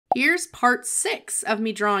Here's part 6 of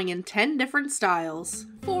me drawing in 10 different styles.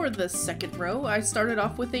 For the second row, I started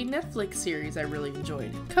off with a Netflix series I really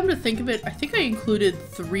enjoyed. Come to think of it, I think I included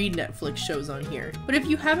 3 Netflix shows on here. But if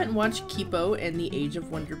you haven't watched Kipo and the Age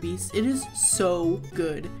of Wonder Beasts, it is so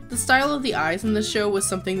good. The style of the eyes in the show was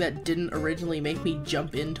something that didn't originally make me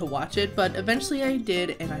jump in to watch it, but eventually I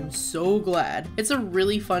did, and I'm so glad. It's a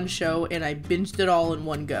really fun show, and I binged it all in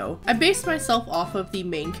one go. I based myself off of the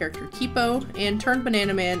main character Kipo, and turned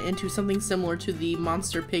Banana Man into something similar to the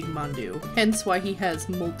monster pig Mandu, hence why he has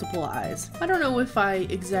multiple eyes. I don't know if I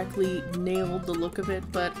exactly nailed the look of it,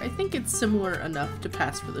 but I think it's similar enough to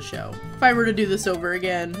pass for the show. If I were to do this over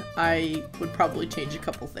again, I would probably change a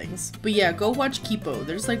couple things. But yeah, go watch Kipo.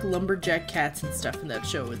 There's like lumberjack cats and stuff in that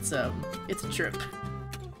show. It's a trip.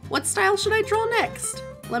 What style should I draw next?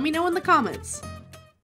 Let me know in the comments.